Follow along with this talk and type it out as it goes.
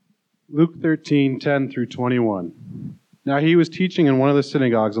Luke 13:10 through 21. Now he was teaching in one of the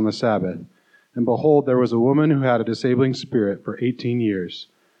synagogues on the Sabbath, and behold, there was a woman who had a disabling spirit for 18 years.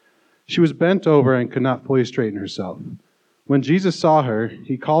 She was bent over and could not fully straighten herself. When Jesus saw her,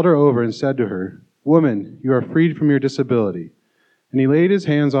 he called her over and said to her, "Woman, you are freed from your disability." And he laid his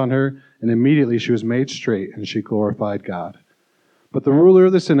hands on her, and immediately she was made straight, and she glorified God. But the ruler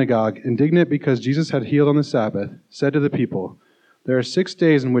of the synagogue, indignant because Jesus had healed on the Sabbath, said to the people, "There are 6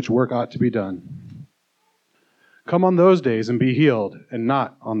 days in which work ought to be done. Come on those days and be healed, and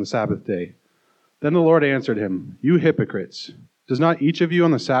not on the Sabbath day." Then the Lord answered him, "You hypocrites! Does not each of you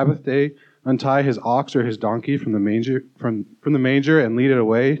on the Sabbath day untie his ox or his donkey from the manger and lead it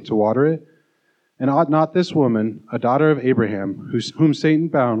away to water it? And ought not this woman, a daughter of Abraham, whom Satan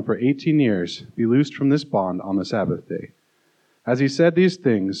bound for 18 years, be loosed from this bond on the Sabbath day?" As he said these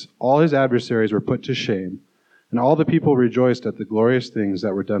things, all his adversaries were put to shame, and all the people rejoiced at the glorious things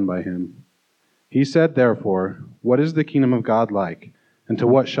that were done by him. He said, therefore, "What is the kingdom of God like, and to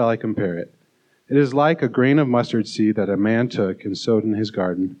what shall I compare it? It is like a grain of mustard seed that a man took and sowed in his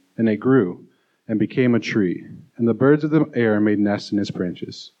garden, and it grew, and became a tree, and the birds of the air made nests in its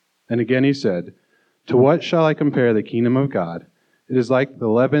branches." And again he said, "To what shall I compare the kingdom of God? It is like the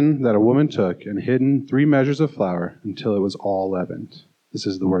leaven that a woman took and hid in 3 measures of flour until it was all leavened." This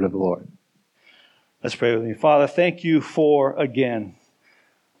is the word of the Lord. Let's pray with me. Father, thank you for, again,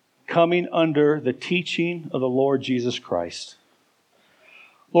 coming under the teaching of the Lord Jesus Christ.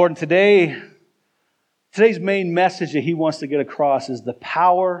 Lord, today's main message that he wants to get across is the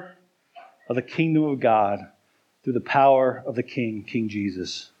power of the kingdom of God through the power of the King, King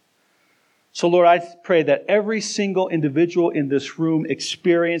Jesus. So, Lord, I pray that every single individual in this room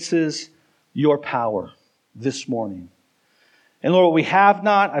experiences your power this morning. And Lord, what we have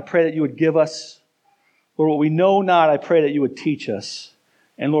not, I pray that you would give us. Lord, what we know not, I pray that you would teach us.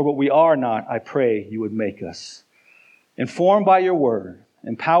 And Lord, what we are not, I pray you would make us. Informed by your word,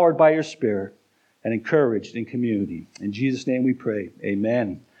 empowered by your spirit, and encouraged in community. In Jesus' name we pray.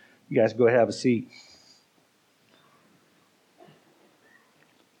 Amen. You guys go ahead and have a seat.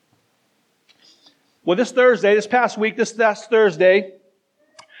 Well, this past week, this last Thursday,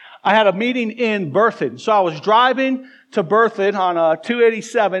 I had a meeting in Berthoud. So I was driving to Berthoud on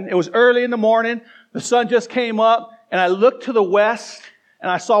 287. It was early in the morning. The sun just came up, and I looked to the west,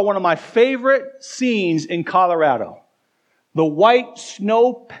 and I saw one of my favorite scenes in Colorado. The white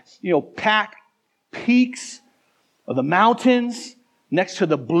snow, packed peaks of the mountains next to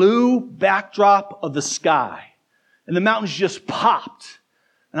the blue backdrop of the sky. And the mountains just popped.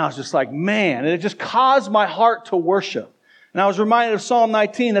 And I was just like, man, and it just caused my heart to worship. And I was reminded of Psalm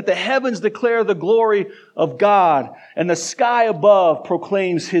 19, that the heavens declare the glory of God, and the sky above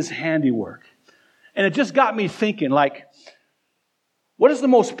proclaims his handiwork. And it just got me thinking, like, what is the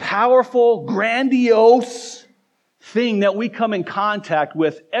most powerful, grandiose thing that we come in contact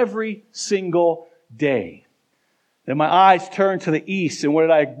with every single day? Then my eyes turned to the east, and what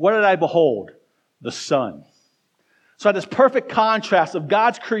did I behold? The sun. So I had this perfect contrast of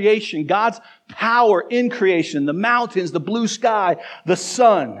God's creation, God's power in creation, the mountains, the blue sky, the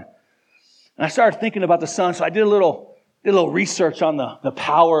sun. And I started thinking about the sun, so I did a little research on the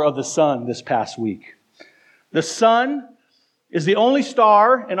power of the sun this past week. The sun is the only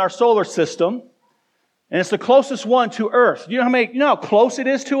star in our solar system, and it's the closest one to Earth. You know how close it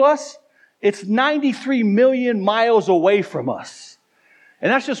is to us? It's 93 million miles away from us.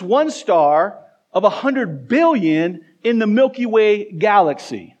 And that's just one star of 100 billion in the Milky Way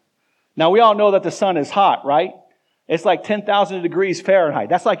galaxy. Now, we all know that the sun is hot, right? It's like 10,000 degrees Fahrenheit.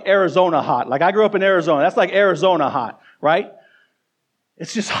 That's like Arizona hot. Like, I grew up in Arizona. That's like Arizona hot, right?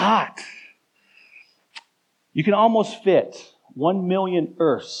 It's just hot. You can almost fit 1 million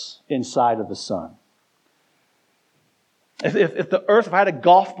Earths inside of the sun. If I had a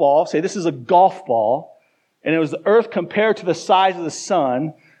golf ball, say this is a golf ball, and it was the Earth compared to the size of the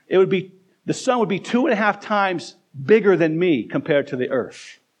sun, the sun would be 2.5 times bigger than me compared to the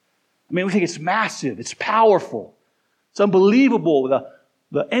Earth. I mean, we think it's massive, it's powerful, it's unbelievable,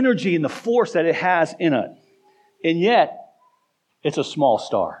 the energy and the force that it has in it. And yet, it's a small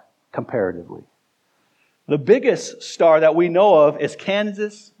star, comparatively. The biggest star that we know of is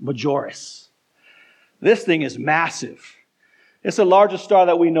Canis Majoris. This thing is massive. It's the largest star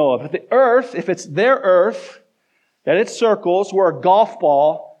that we know of. If it's their Earth, that it circles, where a golf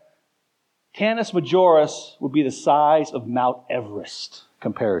ball, Canis Majoris would be the size of Mount Everest,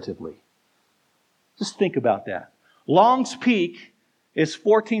 comparatively. Just think about that. Long's Peak is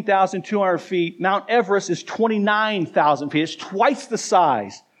 14,200 feet. Mount Everest is 29,000 feet. It's twice the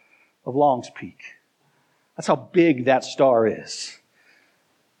size of Long's Peak. That's how big that star is.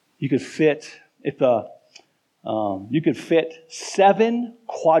 you could fit, you could fit 7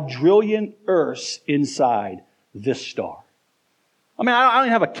 quadrillion Earths inside this star. I mean, I don't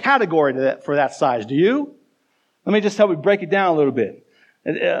even have a category for that size. Do you? Let me just help you break it down a little bit.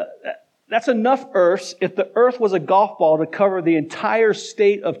 That's enough Earths if the Earth was a golf ball to cover the entire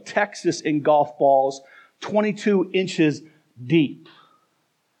state of Texas in golf balls, 22 inches deep.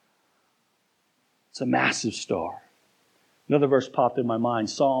 It's a massive star. Another verse popped in my mind.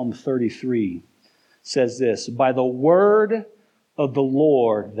 Psalm 33 says this, by the word of the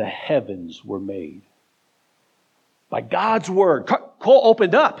Lord the heavens were made. By God's word. Cole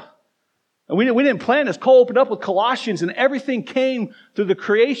opened up. And we didn't plan this. Cole opened up with Colossians, and everything came through the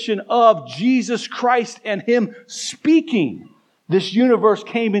creation of Jesus Christ and Him speaking. This universe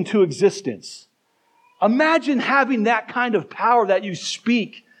came into existence. Imagine having that kind of power that you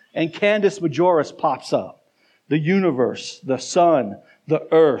speak and Candace Majoris pops up. The universe, the sun, the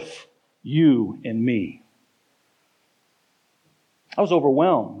earth, you and me. I was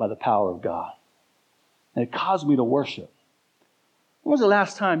overwhelmed by the power of God. And it caused me to worship. When was the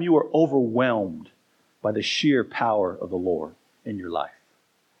last time you were overwhelmed by the sheer power of the Lord in your life?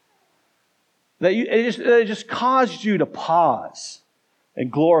 It just caused you to pause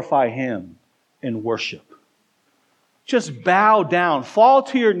and glorify Him in worship. Just bow down, fall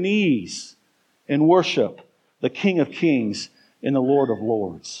to your knees and worship the King of Kings and the Lord of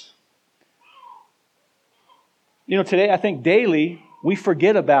Lords. You know, today I think daily we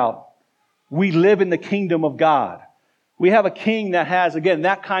forget about we live in the kingdom of God. We have a king that has, again,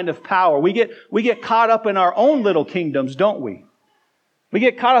 that kind of power. We get caught up in our own little kingdoms, don't we? We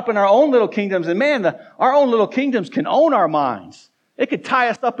get caught up in our own little kingdoms, and man, our own little kingdoms can own our minds. It could tie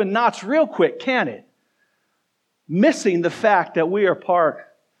us up in knots real quick, can't it? Missing the fact that we are part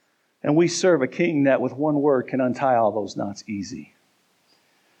and we serve a king that with one word can untie all those knots easy.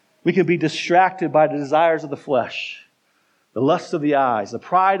 We can be distracted by the desires of the flesh, the lust of the eyes, the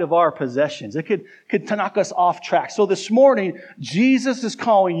pride of our possessions. It could knock us off track. So this morning, Jesus is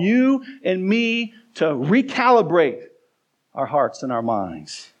calling you and me to recalibrate our hearts and our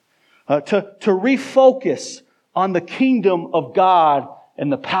minds, to refocus on the kingdom of God and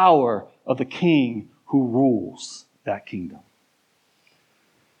the power of the King who rules that kingdom.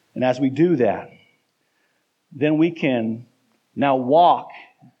 And as we do that, then we can now walk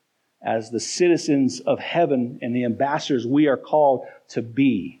as the citizens of heaven and the ambassadors we are called to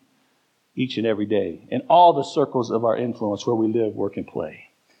be each and every day in all the circles of our influence where we live, work, and play.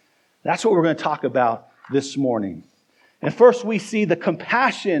 That's what we're going to talk about this morning. And first we see the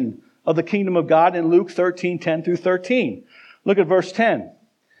compassion of the kingdom of God in Luke 13:10 through 13. Look at verse 10.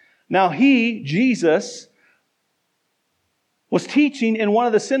 Now He, Jesus, was teaching in one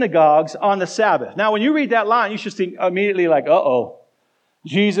of the synagogues on the Sabbath. Now when you read that line, you should think immediately like, uh-oh.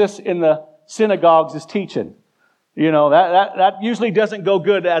 Jesus in the synagogues is teaching. You know, that usually doesn't go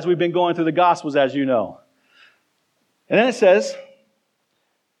good as we've been going through the Gospels, as you know. And then it says,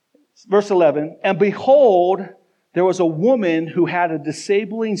 verse 11, and behold, there was a woman who had a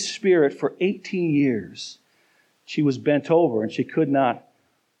disabling spirit for 18 years. She was bent over and she could not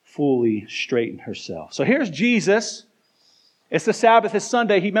fully straighten herself. So here's Jesus. It's the Sabbath, it's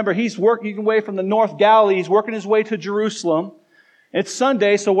Sunday. Remember, he's working away from the North Galilee. He's working his way to Jerusalem. It's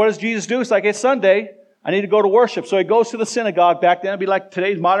Sunday, so what does Jesus do? It's like, it's Sunday, I need to go to worship. So he goes to the synagogue. Back then, it'd be like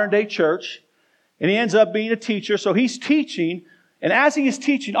today's modern day church. And he ends up being a teacher. So he's teaching, and as he is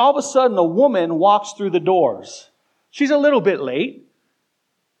teaching, all of a sudden a woman walks through the doors. She's a little bit late.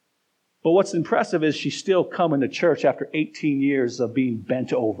 But what's impressive is she's still coming to church after 18 years of being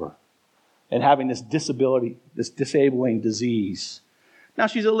bent over and having this disability, this disabling disease. Now,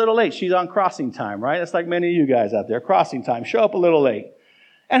 she's a little late. She's on crossing time, right? That's like many of you guys out there. Crossing time. Show up a little late.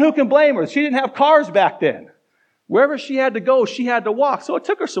 And who can blame her? She didn't have cars back then. Wherever she had to go, she had to walk. So it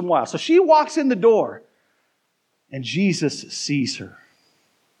took her some while. So she walks in the door, and Jesus sees her.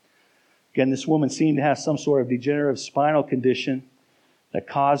 Again, this woman seemed to have some sort of degenerative spinal condition that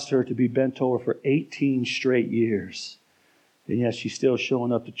caused her to be bent over for 18 straight years. And yet she's still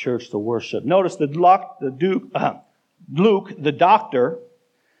showing up to church to worship. Notice Luke, the doctor,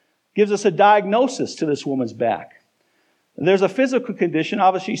 gives us a diagnosis to this woman's back. There's a physical condition.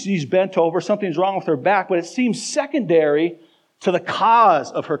 Obviously, she's bent over. Something's wrong with her back, but it seems secondary to the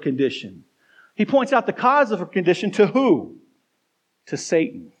cause of her condition. He points out the cause of her condition to who? To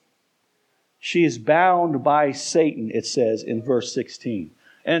Satan. She is bound by Satan, it says in verse 16.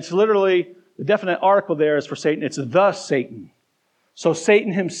 And it's literally, the definite article there is for Satan. It's the Satan. So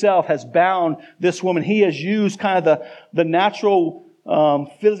Satan himself has bound this woman. He has used kind of the natural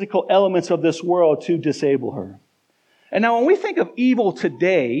physical elements of this world to disable her. And now when we think of evil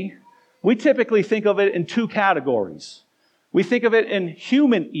today, we typically think of it in two categories. We think of it in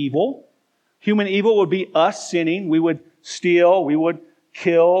human evil. Human evil would be us sinning. We would steal, we would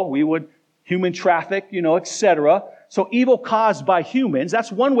kill, we would human traffic, etc. So evil caused by humans,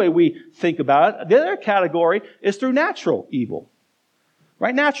 that's one way we think about it. The other category is through natural evil.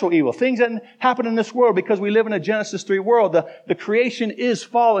 Right? Natural evil. Things that happen in this world because we live in a Genesis 3 world. The creation is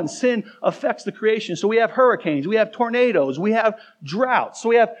fallen. Sin affects the creation. So we have hurricanes, we have tornadoes, we have droughts. So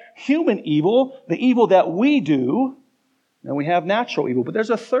we have human evil, the evil that we do, and we have natural evil. But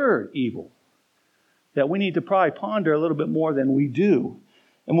there's a third evil that we need to probably ponder a little bit more than we do.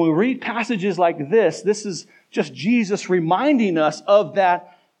 And when we read passages like this is just Jesus reminding us of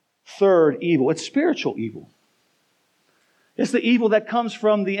that third evil. It's spiritual evil. It's the evil that comes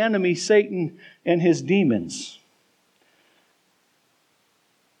from the enemy, Satan, and his demons.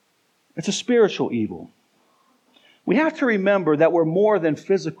 It's a spiritual evil. We have to remember that we're more than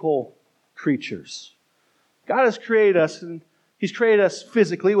physical creatures. God has created us, and He's created us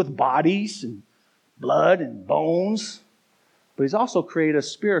physically with bodies and blood and bones, but He's also created us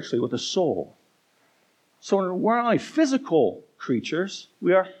spiritually with a soul. So we're not only physical creatures,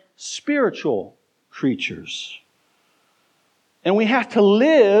 we are spiritual creatures. And we have to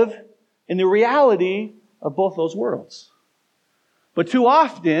live in the reality of both those worlds. But too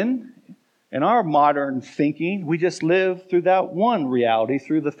often, in our modern thinking, we just live through that one reality,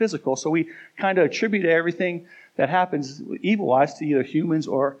 through the physical. So we kind of attribute everything that happens evil-wise to either humans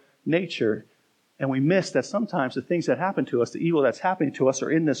or nature. And we miss that sometimes the things that happen to us, the evil that's happening to us or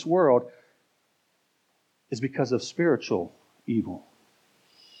in this world, is because of spiritual evil.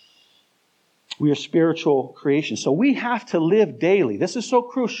 We are spiritual creations. So we have to live daily. This is so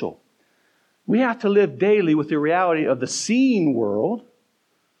crucial. We have to live daily with the reality of the seen world,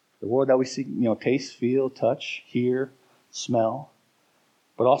 the world that we see, taste, feel, touch, hear, smell,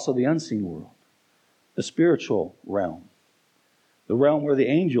 but also the unseen world, the spiritual realm, the realm where the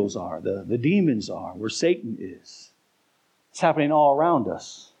angels are, the demons are, where Satan is. It's happening all around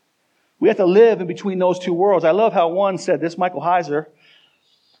us. We have to live in between those two worlds. I love how one said this, Michael Heiser,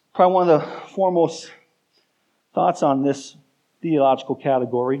 probably one of the foremost thoughts on this theological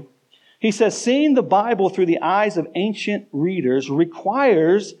category. He says, seeing the Bible through the eyes of ancient readers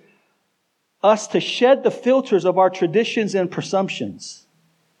requires us to shed the filters of our traditions and presumptions.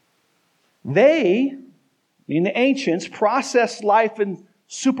 They, meaning the ancients, processed life in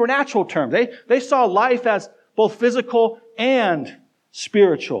supernatural terms. They saw life as both physical and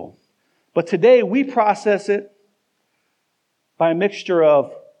spiritual. But today we process it by a mixture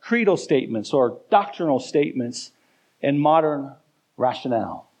of creedal statements or doctrinal statements and modern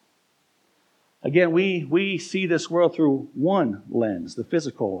rationale. Again, we see this world through one lens, the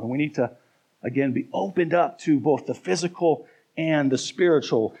physical, and we need to, again, be opened up to both the physical and the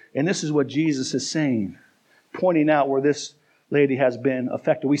spiritual. And this is what Jesus is saying, pointing out where this lady has been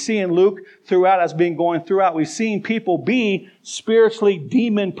affected. We see in Luke throughout, as being going throughout, we've seen people be spiritually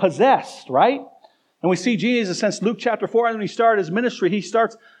demon-possessed, right? And we see Jesus, since Luke chapter 4, when he started his ministry, he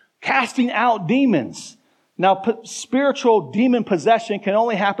starts casting out demons. Now, spiritual demon possession can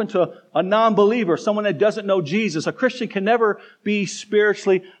only happen to a non-believer, someone that doesn't know Jesus. A Christian can never be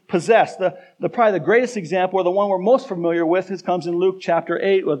spiritually possessed. Probably the greatest example, or the one we're most familiar with, comes in Luke chapter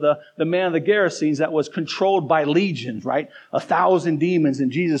 8 with the man of the Gerasenes that was controlled by legions, right? 1,000 demons,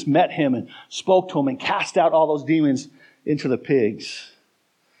 and Jesus met him and spoke to him and cast out all those demons into the pigs.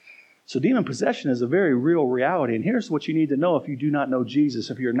 So demon possession is a very real reality. And here's what you need to know if you do not know Jesus,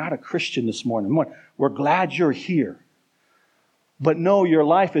 if you're not a Christian this morning. We're glad you're here. But know your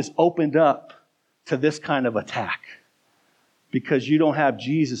life is opened up to this kind of attack because you don't have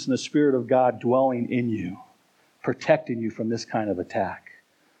Jesus and the Spirit of God dwelling in you, protecting you from this kind of attack.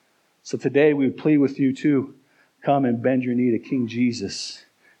 So today we would plead with you to come and bend your knee to King Jesus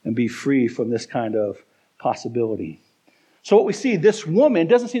and be free from this kind of possibility. So what we see, this woman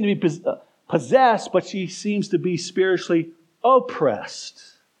doesn't seem to be possessed, but she seems to be spiritually oppressed.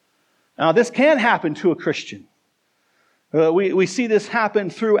 Now, this can happen to a Christian. We see this happen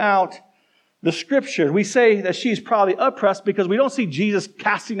throughout the Scripture. We say that she's probably oppressed because we don't see Jesus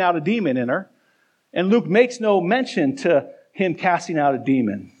casting out a demon in her. And Luke makes no mention to him casting out a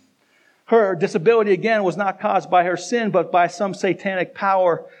demon. Her disability, again, was not caused by her sin, but by some satanic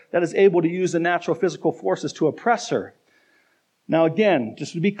power that is able to use the natural physical forces to oppress her. Now again,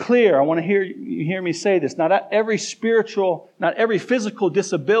 just to be clear, I want to hear me say this. Not every physical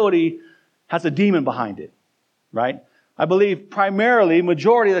disability has a demon behind it, right? I believe primarily,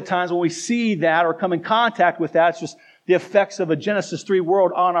 majority of the times when we see that or come in contact with that, it's just the effects of a Genesis 3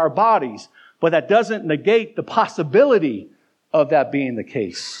 world on our bodies. But that doesn't negate the possibility of that being the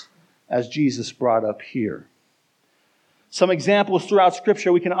case, as Jesus brought up here. Some examples throughout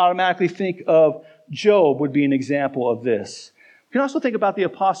Scripture, we can automatically think of Job would be an example of this. We can also think about the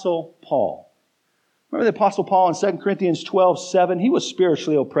Apostle Paul. Remember the Apostle Paul in 2 Corinthians 12:7? He was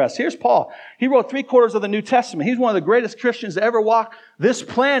spiritually oppressed. Here's Paul. He wrote 3/4 of the New Testament. He's one of the greatest Christians to ever walk this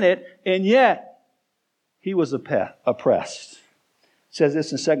planet, and yet he was oppressed. It says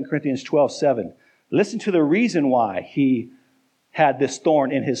this in 2 Corinthians 12:7. Listen to the reason why he had this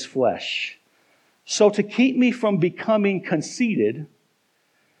thorn in his flesh. So to keep me from becoming conceited,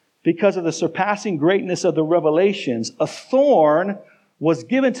 because of the surpassing greatness of the revelations, a thorn was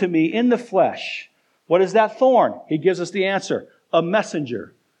given to me in the flesh. What is that thorn? He gives us the answer. A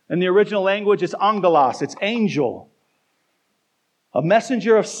messenger. In the original language, it's angelos. It's angel. A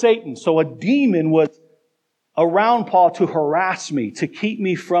messenger of Satan. So a demon was around Paul to harass me, to keep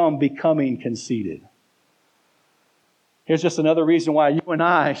me from becoming conceited. Here's just another reason why you and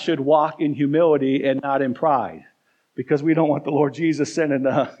I should walk in humility and not in pride. Because we don't want the Lord Jesus sending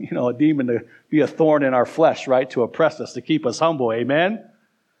a demon to be a thorn in our flesh, right? To oppress us, to keep us humble. Amen?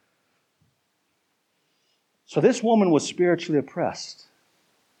 So this woman was spiritually oppressed.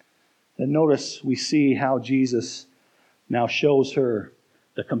 And notice we see how Jesus now shows her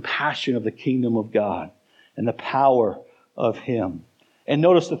the compassion of the kingdom of God and the power of Him. And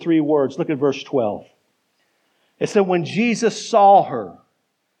notice the 3 words. Look at verse 12. It said, when Jesus saw her,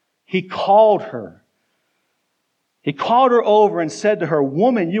 He called her. He called her over and said to her,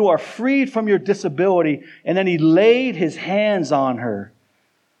 woman, you are freed from your disability. And then He laid His hands on her.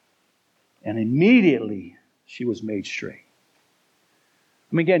 And immediately she was made straight.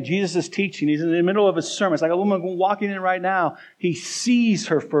 I mean, again, Jesus is teaching. He's in the middle of His sermon. It's like a woman walking in right now. He sees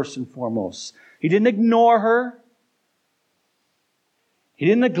her first and foremost. He didn't ignore her. He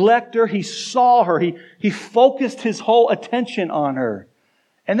didn't neglect her. He saw her. He focused His whole attention on her.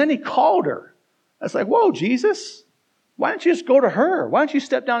 And then He called her. It's like, whoa, Jesus, why don't you just go to her? Why don't you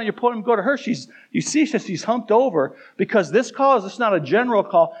step down on your podium and go to her? You see she's humped over, because this call is not a general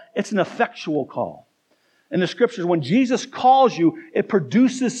call. It's an effectual call. In the Scriptures, when Jesus calls you, it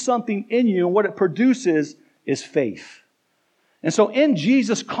produces something in you. And what it produces is faith. And so in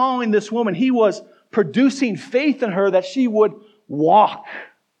Jesus calling this woman, He was producing faith in her that she would walk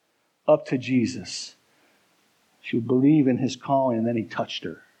up to Jesus. She would believe in His calling, and then He touched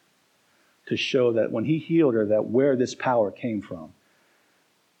her to show that when He healed her, that where this power came from.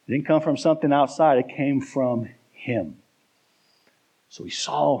 It didn't come from something outside. It came from Him. So He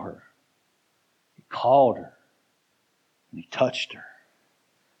saw her. He called her. And He touched her.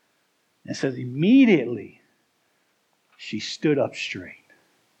 And it says immediately she stood up straight.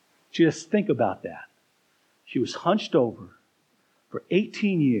 Just think about that. She was hunched over for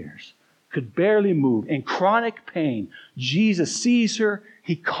 18 years, could barely move, in chronic pain. Jesus sees her,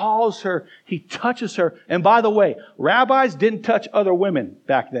 He calls her, He touches her. And by the way, rabbis didn't touch other women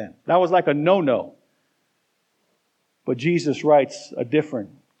back then. That was like a no-no. But Jesus writes a different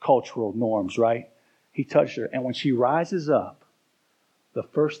cultural norms, right? He touched her. And when she rises up, the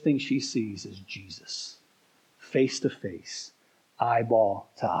first thing she sees is Jesus. Face to face, eyeball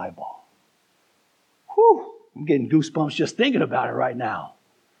to eyeball. Whew! I'm getting goosebumps just thinking about it right now.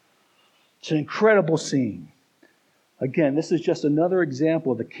 It's an incredible scene. Again, this is just another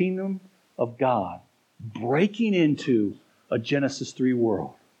example of the kingdom of God breaking into a Genesis 3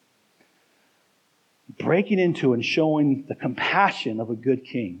 world. Breaking into and showing the compassion of a good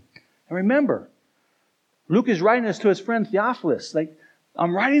king. And remember, Luke is writing this to his friend Theophilus. Like,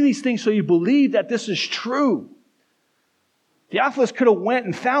 I'm writing these things so you believe that this is true. Theophilus could have went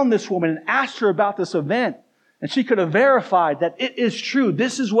and found this woman and asked her about this event. And she could have verified that it is true.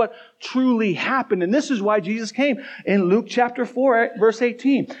 This is what truly happened. And this is why Jesus came. In Luke chapter 4, verse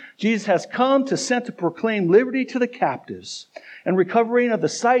 18, Jesus has come to send to proclaim liberty to the captives and recovering of the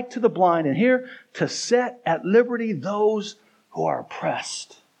sight to the blind. And here to set at liberty those who are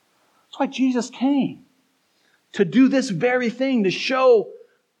oppressed. That's why Jesus came. To do this very thing, to show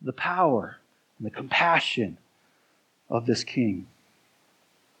the power and the compassion of this King.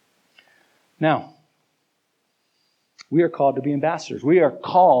 Now, we are called to be ambassadors. We are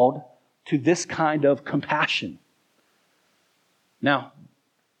called to this kind of compassion. Now,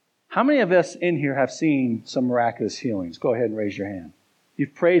 how many of us in here have seen some miraculous healings? Go ahead and raise your hand.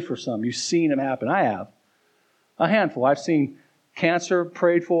 You've prayed for some. You've seen them happen. I have. A handful. I've seen cancer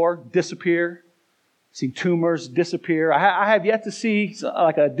prayed for disappear. Seen tumors disappear. I have yet to see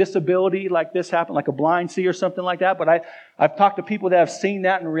like a disability like this happen, like a blind see or something like that. But I've talked to people that have seen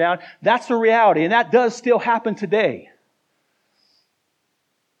that in reality. That's the reality, and that does still happen today.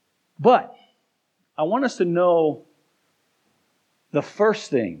 But I want us to know the first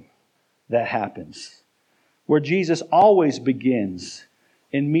thing that happens, where Jesus always begins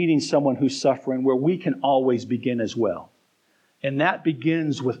in meeting someone who's suffering, where we can always begin as well. And that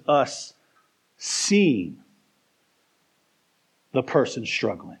begins with us seeing the person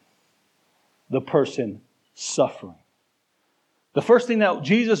struggling, the person suffering. The first thing that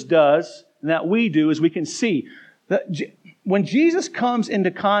Jesus does and that we do is we can see that when Jesus comes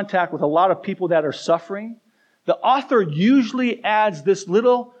into contact with a lot of people that are suffering, the author usually adds this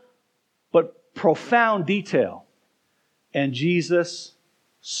little but profound detail. And Jesus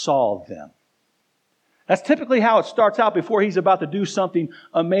saw them. That's typically how it starts out before he's about to do something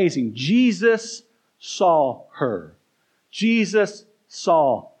amazing. Jesus saw her. Jesus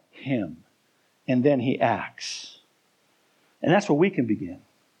saw him. And then he acts. And that's where we can begin.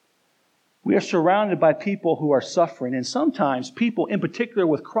 We are surrounded by people who are suffering. And sometimes people, in particular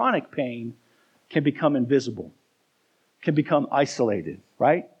with chronic pain, can become invisible, can become isolated,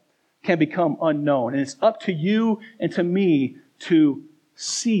 right? Can become unknown. And it's up to you and to me to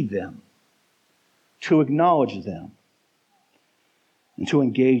see them, to acknowledge them, and to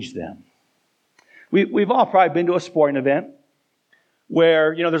engage them. We've all probably been to a sporting event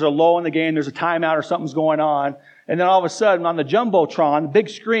where, there's a lull in the game, there's a timeout or something's going on, and then all of a sudden on the Jumbotron, the big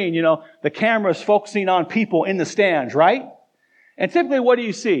screen, the camera's focusing on people in the stands, right? And typically what do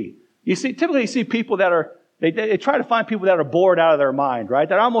you see? Typically you see people that are, they try to find people that are bored out of their mind, right?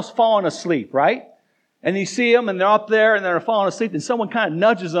 That are almost falling asleep, right? And you see them, and they're up there, and they're falling asleep, and someone kind of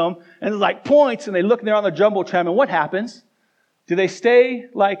nudges them, and like points, and they look, and they're on the Jumbotron, and what happens? Do they stay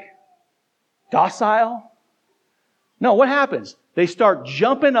docile? No, what happens? They start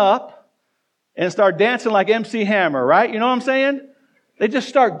jumping up and start dancing like MC Hammer, right? You know what I'm saying? They just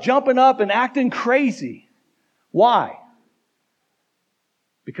start jumping up and acting crazy. Why?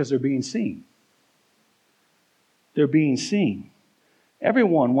 Because they're being seen. They're being seen.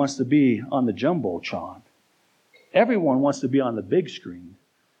 Everyone wants to be on the Jumbotron. Everyone wants to be on the big screen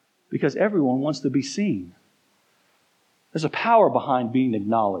because everyone wants to be seen. There's a power behind being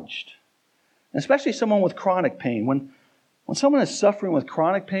acknowledged. And especially someone with chronic pain. When someone is suffering with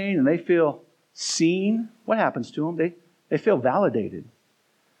chronic pain and they feel seen, what happens to them? They feel validated.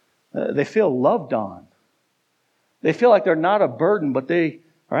 They feel loved on. They feel like they're not a burden, but they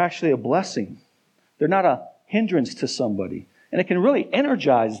are actually a blessing. They're not a hindrance to somebody. And it can really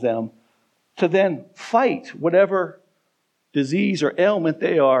energize them to then fight whatever disease or ailment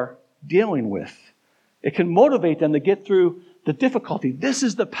they are dealing with. It can motivate them to get through the difficulty. This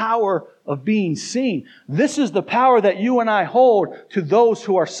is the power of being seen. This is the power that you and I hold to those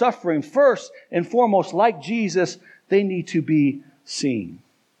who are suffering. First and foremost, like Jesus, they need to be seen.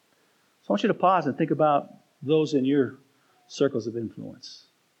 So I want you to pause and think about those in your circles of influence.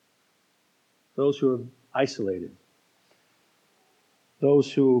 Those who are isolated.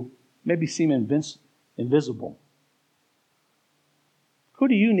 Those who maybe seem invisible. Who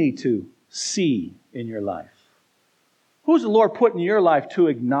do you need to see in your life? Who's the Lord put in your life to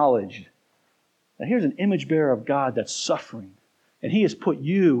acknowledge that here's an image bearer of God that's suffering, and He has put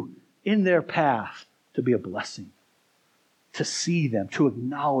you in their path to be a blessing, to see them, to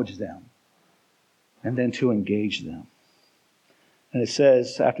acknowledge them, and then to engage them. And it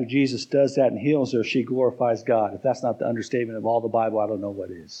says, after Jesus does that and heals her, she glorifies God. If that's not the understatement of all the Bible, I don't know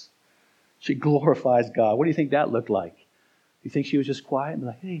what is. She glorifies God. What do you think that looked like? You think she was just quiet and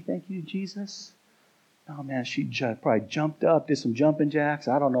like, hey, thank you, Jesus? Oh, man, she probably jumped up, did some jumping jacks,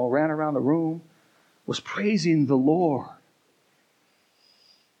 I don't know, ran around the room, was praising the Lord.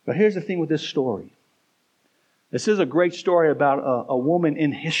 But here's the thing with this story. This is a great story about a woman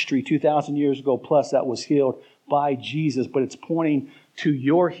in history 2,000 years ago plus that was healed by Jesus, but it's pointing to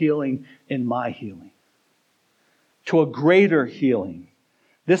your healing and my healing, to a greater healing.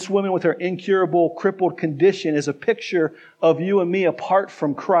 This woman with her incurable, crippled condition is a picture of you and me apart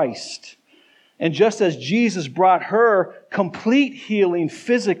from Christ. And just as Jesus brought her complete healing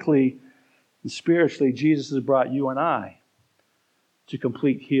physically and spiritually, Jesus has brought you and I to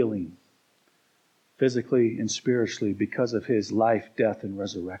complete healing physically and spiritually because of His life, death, and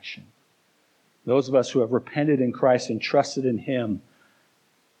resurrection. Those of us who have repented in Christ and trusted in Him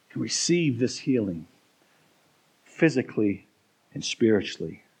can receive this healing physically and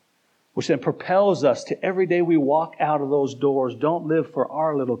spiritually, which then propels us to every day we walk out of those doors, don't live for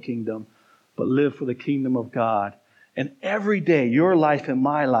our little kingdom, but live for the kingdom of God. And every day, your life and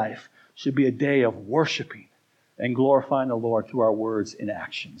my life should be a day of worshiping and glorifying the Lord through our words and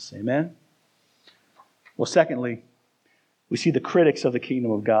actions. Amen? Well, secondly, we see the critics of the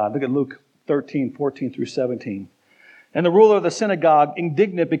kingdom of God. Look at Luke 13, 14 through 17. And the ruler of the synagogue,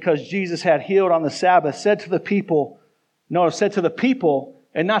 indignant because Jesus had healed on the Sabbath, said to the people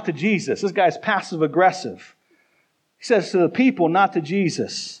and not to Jesus. This guy's passive aggressive. He says to the people, not to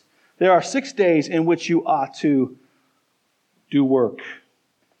Jesus. There are 6 days in which you ought to do work.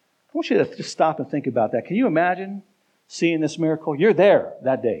 I want you to just stop and think about that. Can you imagine seeing this miracle? You're there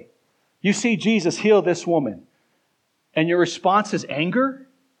that day. You see Jesus heal this woman. And your response is anger?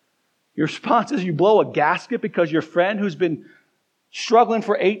 Your response is you blow a gasket because your friend who's been struggling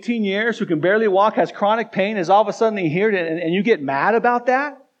for 18 years, who can barely walk, has chronic pain, is all of a sudden he healed and you get mad about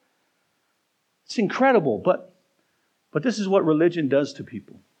that? It's incredible, but this is what religion does to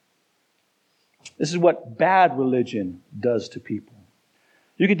people. This is what bad religion does to people.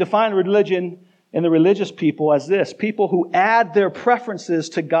 You can define religion and the religious people as this: people who add their preferences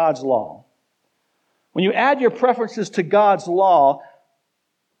to God's law. When you add your preferences to God's law,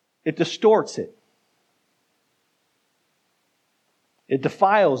 it distorts it. It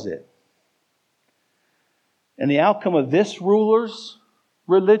defiles it. And the outcome of this ruler's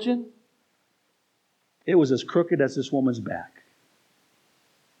religion, it was as crooked as this woman's back.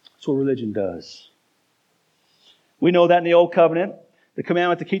 That's what religion does. We know that in the Old Covenant, the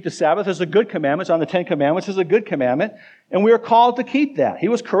commandment to keep the Sabbath is a good commandment. It's on the 10 Commandments. It's a good commandment. And we are called to keep that. He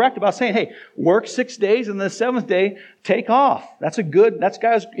was correct about saying, hey, work 6 days and the seventh day, take off.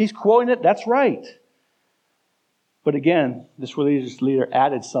 He's quoting it. That's right. But again, this religious leader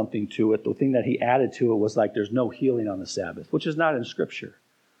added something to it. The thing that he added to it was like there's no healing on the Sabbath, which is not in Scripture.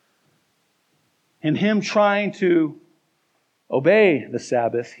 In him trying to obey the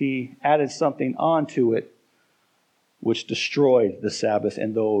Sabbath, he added something onto it which destroyed the Sabbath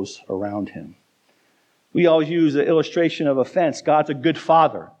and those around him. We always use the illustration of a fence. God's a good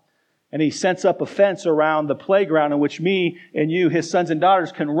father. And he sets up a fence around the playground in which me and you, his sons and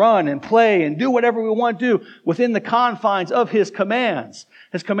daughters, can run and play and do whatever we want to do within the confines of his commands.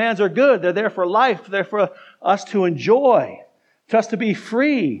 His commands are good. They're there for life. They're for us to enjoy, for us to be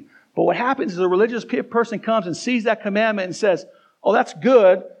free. But what happens is a religious person comes and sees that commandment and says, oh, that's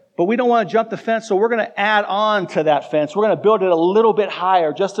good, but we don't want to jump the fence, so we're going to add on to that fence. We're going to build it a little bit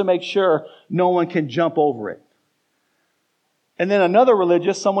higher just to make sure no one can jump over it. And then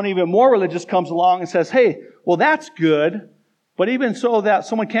another someone even more religious comes along and says, hey, well, that's good, but even so that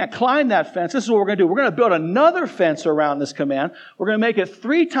someone can't climb that fence, this is what we're going to do. We're going to build another fence around this command. We're going to make it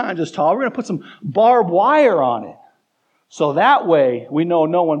 3 times as tall. We're going to put some barbed wire on it. So that way we know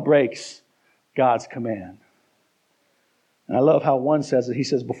no one breaks God's command. And I love how one says it. He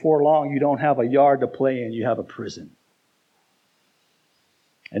says, before long, you don't have a yard to play in, you have a prison.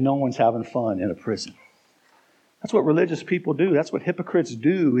 And no one's having fun in a prison. That's what religious people do. That's what hypocrites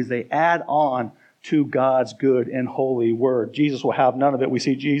do, is they add on to God's good and holy word. Jesus will have none of it. We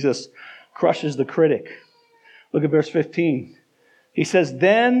see Jesus crushes the critic. Look at verse 15. He says,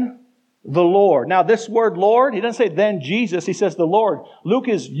 then the Lord. Now this word Lord, he doesn't say then Jesus, he says the Lord. Luke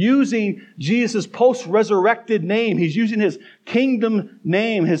is using Jesus' post-resurrected name. He's using his kingdom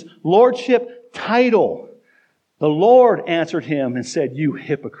name, his lordship title. The Lord answered him and said, you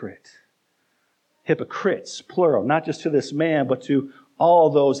hypocrite. Hypocrites, plural, not just to this man, but to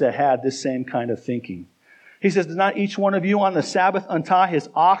all those that had this same kind of thinking. He says, does not each one of you on the Sabbath untie his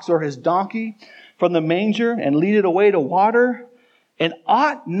ox or his donkey from the manger and lead it away to water? And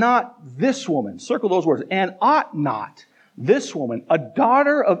ought not this woman, circle those words, and ought not this woman, a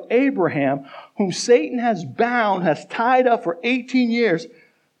daughter of Abraham, whom Satan has bound, has tied up for 18 years,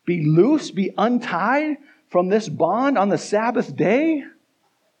 be loose, be untied from this bond on the Sabbath day?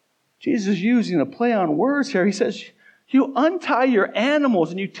 Jesus is using a play on words here. He says, you untie your animals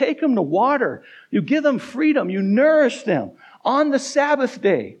and you take them to water. You give them freedom. You nourish them on the Sabbath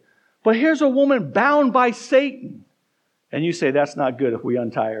day. But here's a woman bound by Satan. And you say, that's not good if we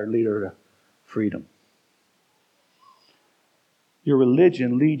untie her and lead her to freedom. Your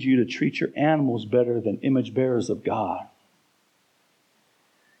religion leads you to treat your animals better than image bearers of God.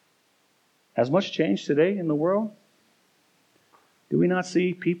 Has much changed today in the world? Do we not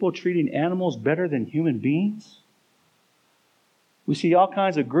see people treating animals better than human beings? We see all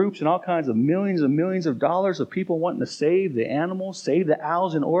kinds of groups and all kinds of millions of dollars of people wanting to save the animals, save the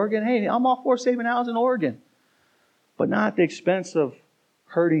owls in Oregon. Hey, I'm all for saving owls in Oregon. But not at the expense of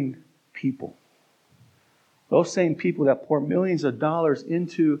hurting people. Those same people that pour millions of dollars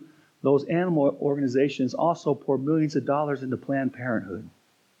into those animal organizations also pour millions of dollars into Planned Parenthood.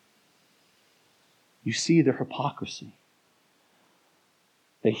 You see their hypocrisy.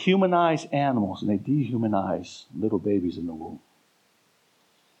 They humanize animals and they dehumanize little babies in the womb.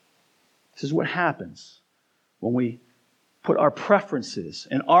 This is what happens when we put our preferences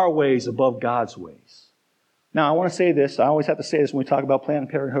and our ways above God's ways. Now, I want to say this. I always have to say this when we talk about Planned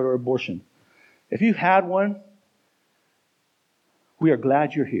Parenthood or abortion. If you've had one, we are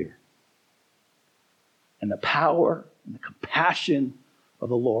glad you're here. And the power and the compassion of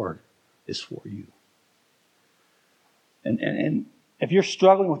the Lord is for you. And if you're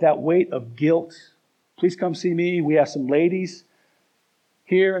struggling with that weight of guilt, please come see me. We have some ladies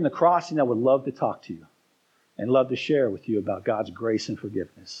here in the crossing that would love to talk to you and love to share with you about God's grace and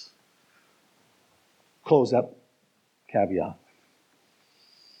forgiveness. Close up caveat.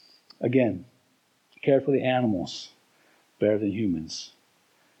 Again, care for the animals better than humans.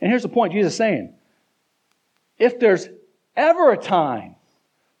 And here's the point Jesus is saying. If there's ever a time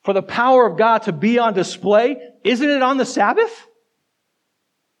for the power of God to be on display, isn't it on the Sabbath?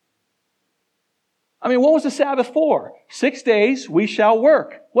 I mean, what was the Sabbath for? 6 days we shall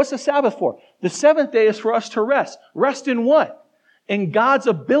work. What's the Sabbath for? The seventh day is for us to rest. Rest in what? In God's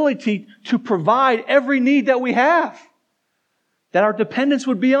ability to provide every need that we have. That our dependence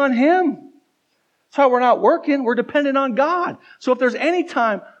would be on Him. That's how we're not working. We're dependent on God. So if there's any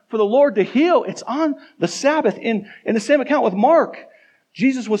time for the Lord to heal, it's on the Sabbath. In the same account with Mark,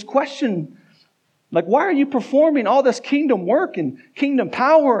 Jesus was questioned, like, why are you performing all this kingdom work and kingdom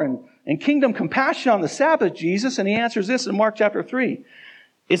power and kingdom compassion on the Sabbath, Jesus? And He answers this in Mark chapter 3.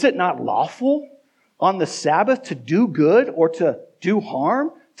 Is it not lawful on the Sabbath to do good or to do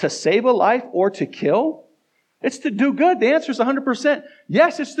harm, to save a life or to kill? It's to do good. The answer is 100%.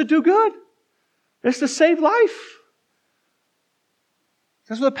 Yes, it's to do good. It's to save life.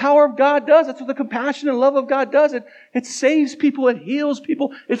 That's what the power of God does. That's what the compassion and love of God does. It saves people. It heals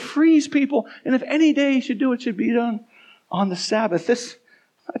people. It frees people. And if any day you should do it, it should be done on the Sabbath.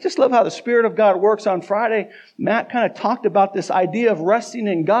 I just love how the Spirit of God works. On Friday, Matt kind of talked about this idea of resting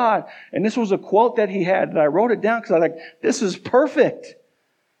in God. And this was a quote that he had. And I wrote it down because I was like, this is perfect.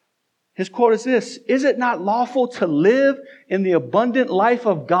 His quote is this: is it not lawful to live in the abundant life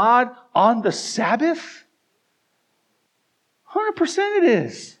of God on the Sabbath? 100% it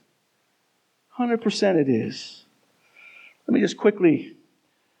is. 100% it is. Let me just quickly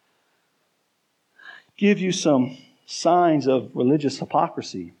give you some signs of religious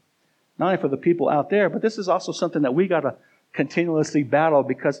hypocrisy. Not only for the people out there, but this is also something that we got to continuously battle,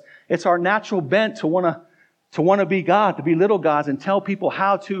 because it's our natural bent to want to be God, to be little gods, and tell people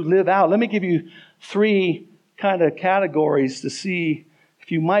how to live out. Let me give you 3 kind of categories to see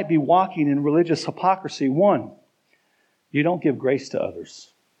if you might be walking in religious hypocrisy. 1, you don't give grace to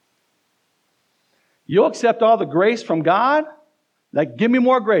others. You'll accept all the grace from God. Like, give me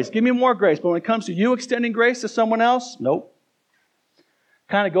more grace, give me more grace. But when it comes to you extending grace to someone else, nope.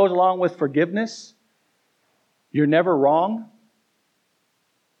 Kind of goes along with forgiveness. You're never wrong.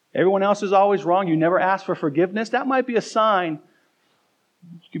 Everyone else is always wrong. You never ask for forgiveness. That might be a sign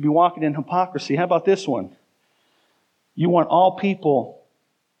you could be walking in hypocrisy. How about this one? You want all people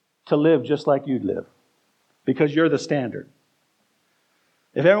to live just like you'd live, because you're the standard.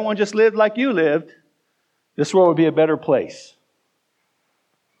 If everyone just lived like you lived, this world would be a better place.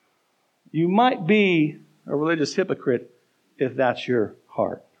 You might be a religious hypocrite if that's your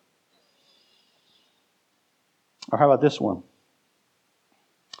heart. Or how about this one?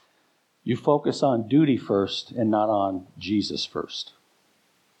 You focus on duty first and not on Jesus first.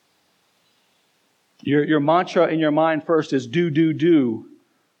 Your mantra in your mind first is do,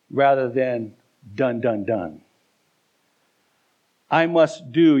 rather than done. I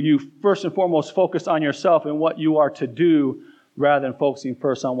must do. You first and foremost focus on yourself and what you are to do, rather than focusing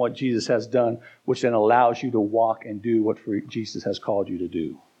first on what Jesus has done, which then allows you to walk and do what Jesus has called you to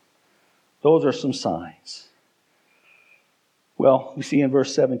do. Those are some signs. Well, we see in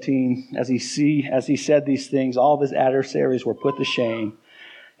verse 17, as he said these things, all of his adversaries were put to shame,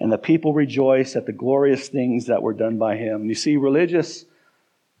 and the people rejoiced at the glorious things that were done by him. You see, religiosity,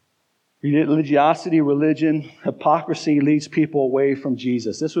 religion, hypocrisy leads people away from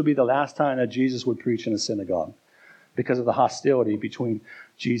Jesus. This would be the last time that Jesus would preach in a synagogue, because of the hostility between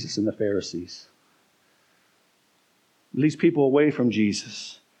Jesus and the Pharisees. It leads people away from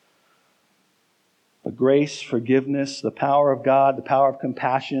Jesus. But grace, forgiveness, the power of God, the power of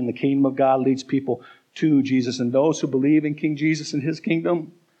compassion, the kingdom of God leads people to Jesus. And those who believe in King Jesus and His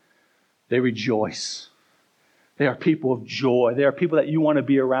kingdom, they rejoice. They are people of joy. They are people that you want to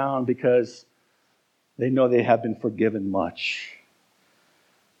be around because they know they have been forgiven much.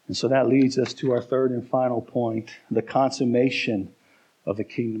 And so that leads us to our third and final point, the consummation of the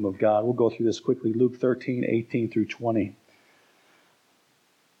kingdom of God. We'll go through this quickly. Luke 13, 18 through 20.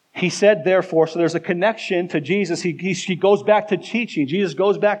 He said, therefore, so there's a connection to Jesus. He goes back to teaching. Jesus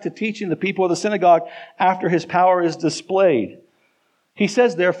goes back to teaching the people of the synagogue after His power is displayed. He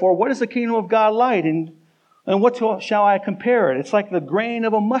says, therefore, what is the kingdom of God like? And And shall I compare it? It's like the grain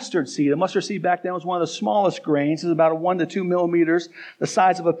of a mustard seed. A mustard seed back then was one of the smallest grains. It's about 1 to 2 millimeters, the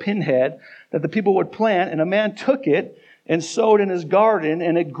size of a pinhead, that the people would plant. And a man took it and sowed in his garden,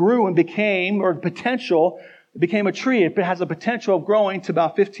 and it grew and became a tree. It has a potential of growing to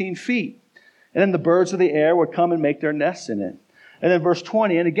about 15 feet. And then the birds of the air would come and make their nests in it. And then verse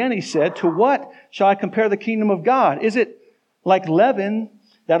 20, and again he said, to what shall I compare the kingdom of God? Is it like leaven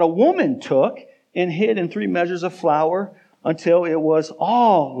that a woman took and hid in 3 measures of flour until it was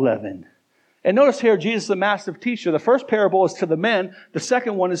all leavened? And notice here, Jesus is a massive teacher. The first parable is to the men. The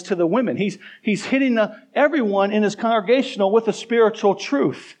second one is to the women. He's hitting everyone in his congregational with a spiritual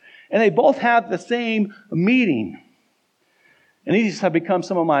truth. And they both have the same meaning. And these have become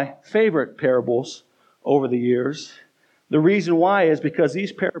some of my favorite parables over the years. The reason why is because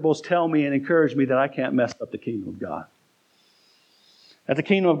these parables tell me and encourage me that I can't mess up the kingdom of God. That the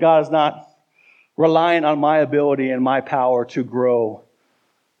kingdom of God is not relying on my ability and my power to grow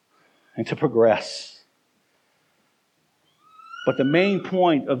and to progress. But the main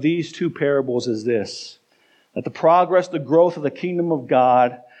point of these 2 parables is this, that the progress, the growth of the kingdom of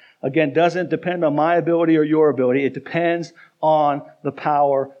God, again, doesn't depend on my ability or your ability. It depends on the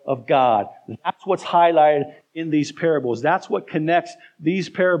power of God. That's what's highlighted in these parables. That's what connects these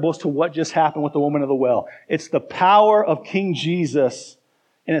parables to what just happened with the woman of the well. It's the power of King Jesus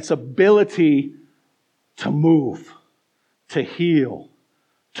and its ability to move, to heal,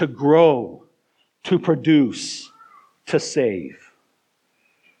 to grow, to produce, to save.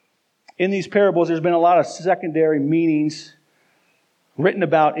 In these parables, there's been a lot of secondary meanings written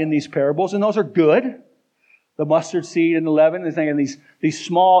about in these parables, and those are good. The mustard seed and the leaven, and these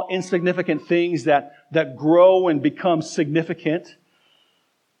small, insignificant things that grow and become significant.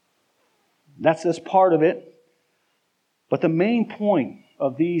 That's just part of it. But the main point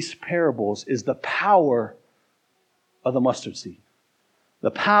of these parables is the power of the mustard seed.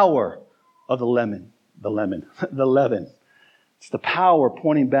 The power of the leaven. It's the power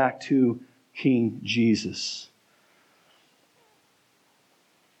pointing back to King Jesus.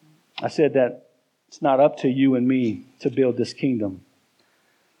 I said that it's not up to you and me to build this kingdom.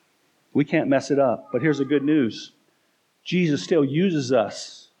 We can't mess it up. But here's the good news. Jesus still uses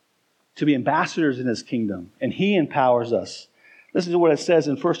us to be ambassadors in His kingdom, and He empowers us. Listen to what it says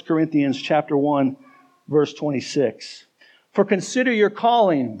in 1 Corinthians chapter 1, verse 26. For consider your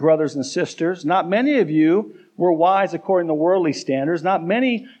calling, brothers and sisters. Not many of you were wise according to worldly standards. Not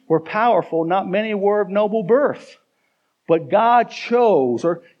many were powerful. Not many were of noble birth. But God chose,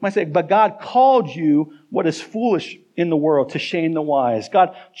 or I might say, but God called you what is foolish in the world to shame the wise.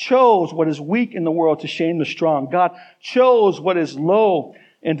 God chose what is weak in the world to shame the strong. God chose what is low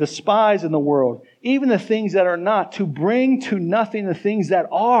and despised in the world, even the things that are not, to bring to nothing the things that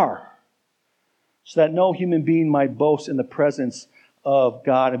are, so that no human being might boast in the presence of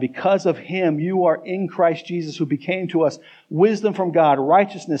God. And because of Him, you are in Christ Jesus, who became to us wisdom from God,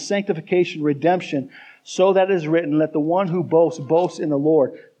 righteousness, sanctification, redemption, so that it is written, let the one who boasts, boast in the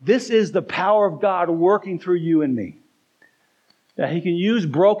Lord. This is the power of God working through you and me. That He can use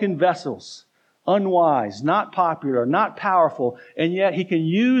broken vessels, unwise, not popular, not powerful, and yet He can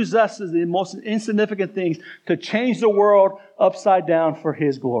use us as the most insignificant things to change the world upside down for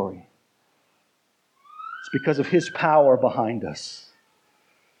His glory. It's because of His power behind us.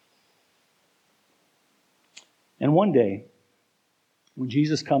 And one day, when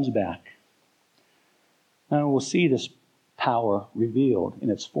Jesus comes back, and we'll see this power revealed in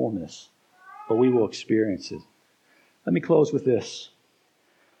its fullness, but we will experience it. Let me close with this.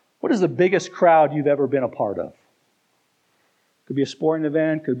 What is the biggest crowd you've ever been a part of? Could be a sporting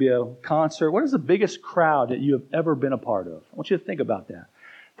event, could be a concert. What is the biggest crowd that you have ever been a part of? I want you to think about that.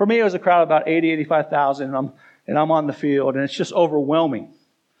 For me, it was a crowd of about 85,000, and I'm on the field, and it's just overwhelming.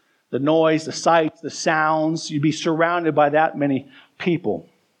 The noise, the sights, the sounds, you'd be surrounded by that many people.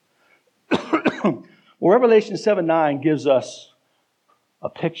 Well, Revelation 7:9 gives us a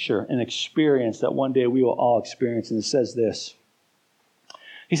picture, an experience that one day we will all experience. And it says this.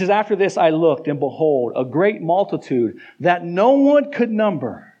 He says, after this I looked, and behold, a great multitude that no one could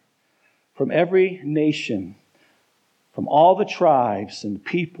number, from every nation, from all the tribes and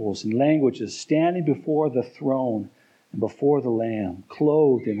peoples and languages, standing before the throne and before the Lamb,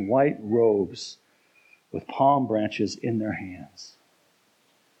 clothed in white robes, with palm branches in their hands.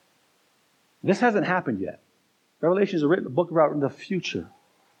 This hasn't happened yet. Revelation is a book about the future.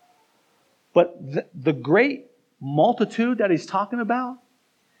 But the great multitude that he's talking about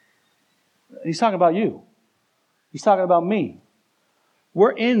you. He's talking about me.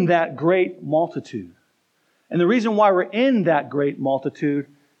 We're in that great multitude. And the reason why we're in that great multitude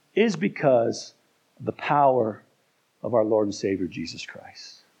is because the power of our Lord and Savior, Jesus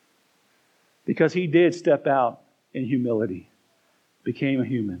Christ. Because He did step out in humility, became a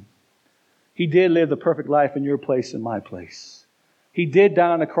human. He did live the perfect life in your place and my place. He did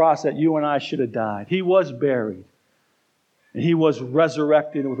die on the cross that you and I should have died. He was buried. And He was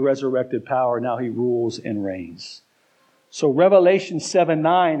resurrected with resurrected power. Now He rules and reigns. So Revelation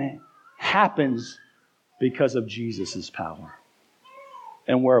 7:9 happens because of Jesus' power.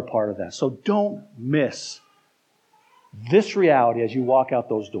 And we're a part of that. So don't miss this reality as you walk out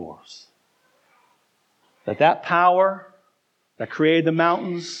those doors. That power that created the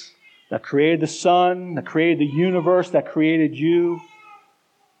mountains, that created the sun, that created the universe, that created you,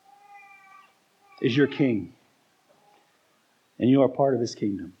 is your King. And you are part of His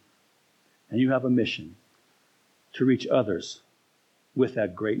kingdom. And you have a mission to reach others with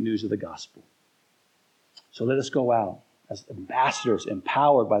that great news of the gospel. So let us go out as ambassadors,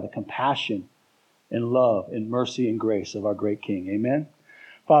 empowered by the compassion and love and mercy and grace of our great King. Amen.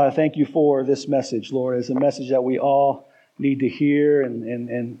 Father, thank You for this message, Lord. It's a message that we all need to hear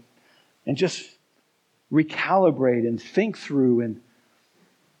and just recalibrate and think through and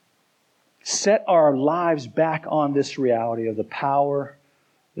set our lives back on this reality of the power,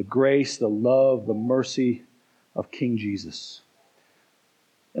 the grace, the love, the mercy of King Jesus.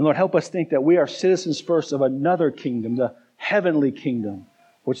 And Lord, help us think that we are citizens first of another kingdom, the heavenly kingdom,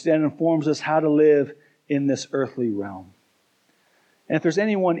 which then informs us how to live in this earthly realm. And if there's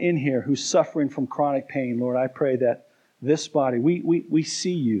anyone in here who's suffering from chronic pain, Lord, I pray that this body, we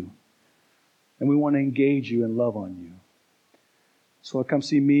see You and we want to engage You and love on You. So Lord, come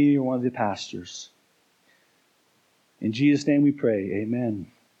see me or one of the pastors. In Jesus' name we pray,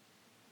 amen.